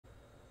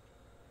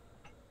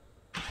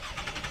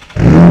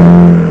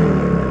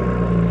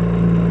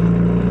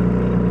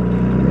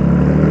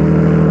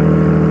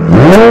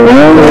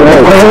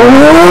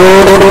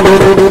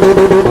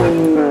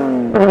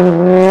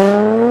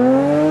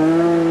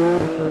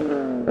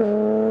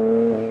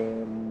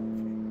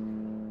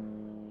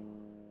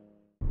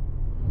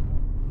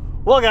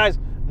Well guys,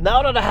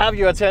 now that I have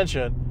your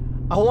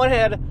attention, I went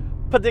ahead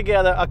and put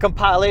together a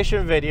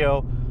compilation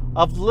video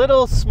of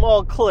little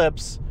small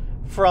clips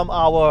from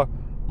our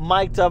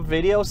mic'd up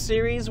video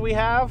series we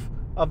have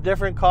of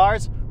different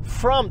cars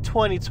from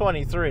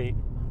 2023.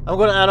 I'm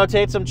going to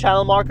annotate some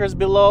channel markers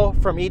below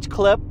from each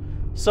clip,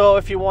 so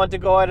if you want to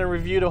go ahead and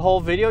review the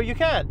whole video, you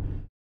can.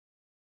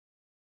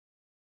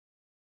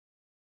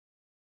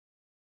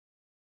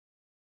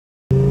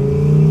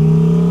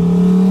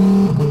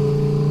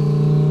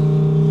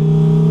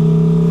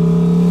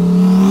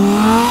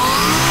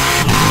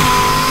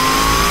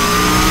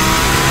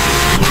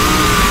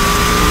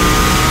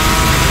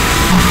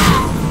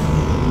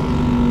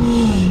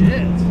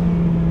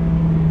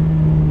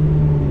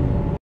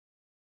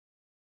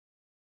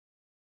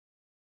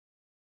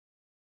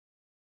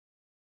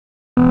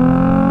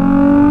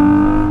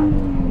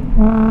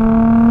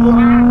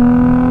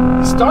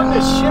 Starting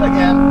this shit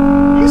again.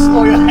 You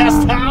slow your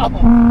ass down.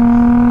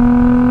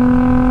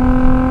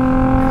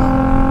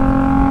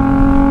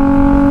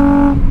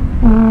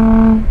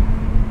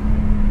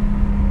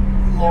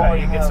 Yeah,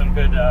 you get some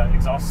good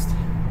exhaust.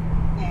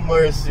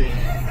 Mercy.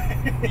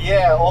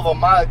 Yeah, over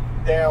my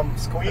damn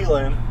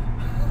squealing.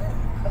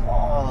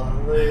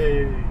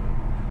 Holy.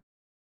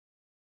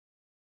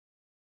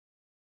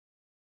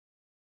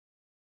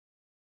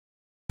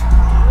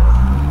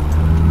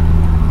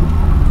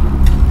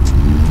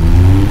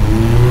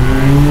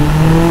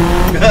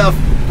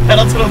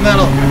 Pedal to the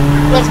metal.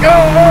 Let's go!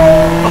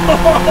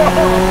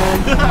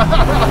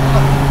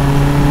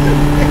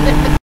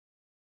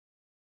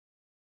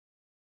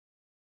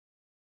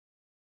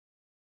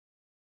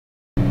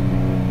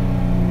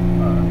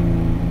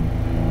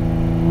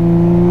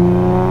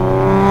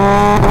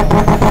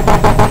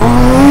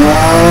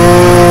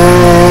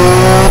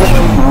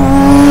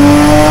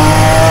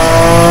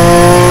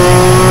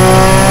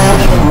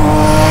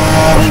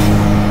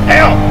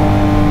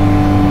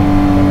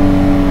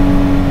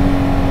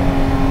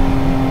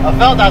 I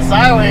felt that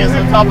sideways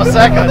in top of a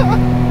second.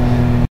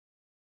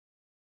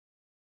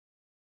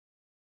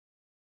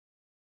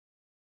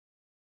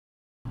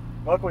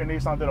 Luckily,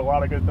 Nissan did a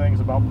lot of good things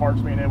about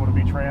parts being able to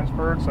be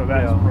transferred, so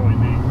that's really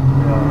neat.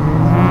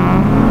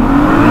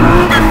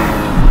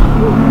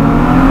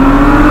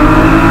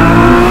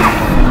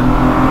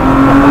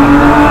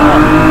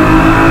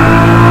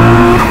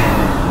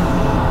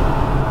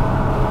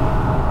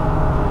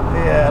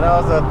 Yeah, that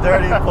was a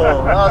dirty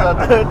pull.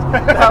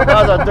 That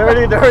was a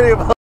dirty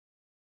pull.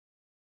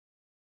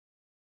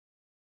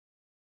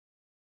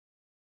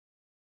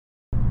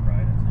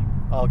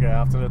 Okay,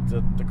 after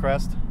the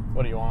crest.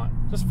 What do you want?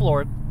 Just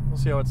floor it. We'll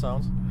see how it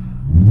sounds.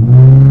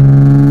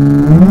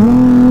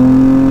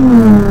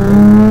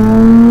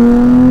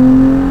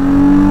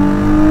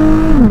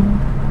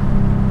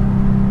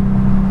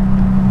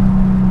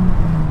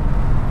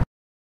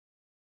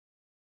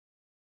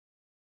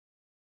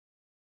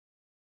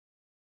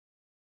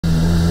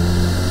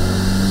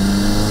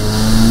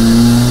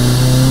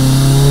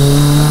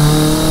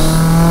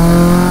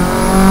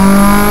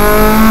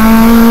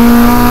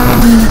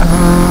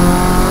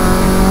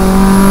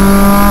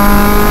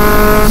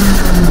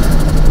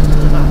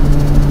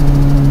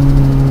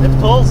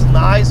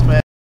 Nice,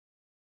 man.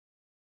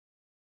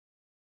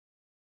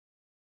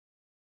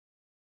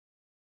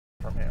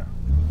 From here.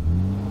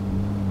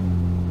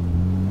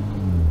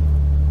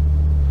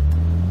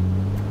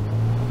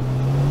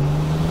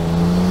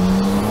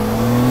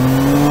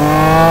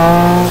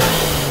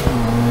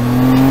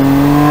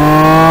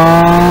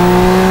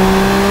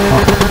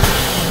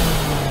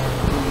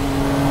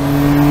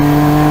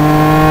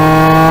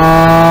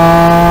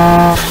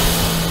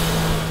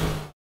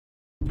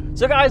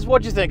 So guys,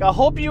 what'd you think? I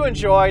hope you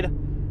enjoyed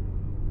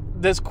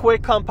this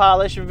quick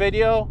compilation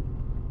video.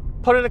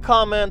 Put in the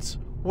comments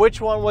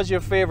which one was your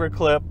favorite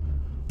clip.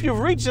 If you've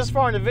reached this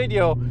far in the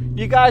video,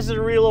 you guys are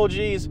the real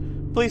OGs.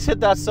 Please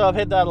hit that sub,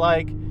 hit that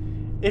like.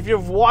 If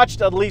you've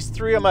watched at least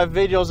 3 of my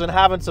videos and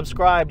haven't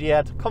subscribed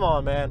yet, come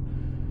on,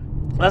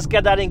 man. Let's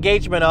get that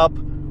engagement up.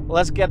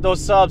 Let's get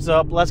those subs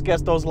up. Let's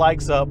get those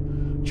likes up.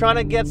 Trying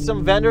to get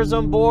some vendors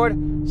on board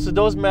so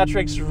those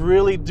metrics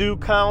really do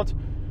count.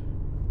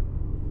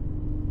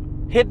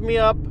 Hit me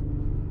up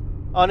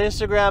on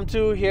Instagram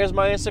too. Here's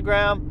my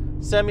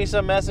Instagram. Send me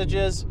some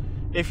messages.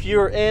 If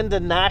you're in the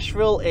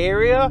Nashville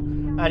area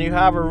and you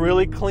have a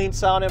really clean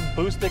sounding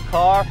boosted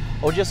car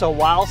or just a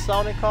wild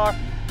sounding car,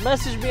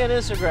 message me on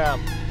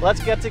Instagram.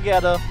 Let's get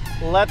together.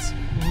 Let's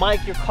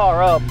mic your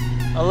car up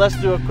and let's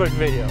do a quick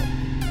video.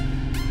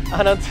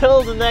 And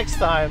until the next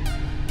time,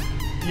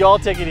 y'all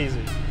take it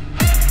easy.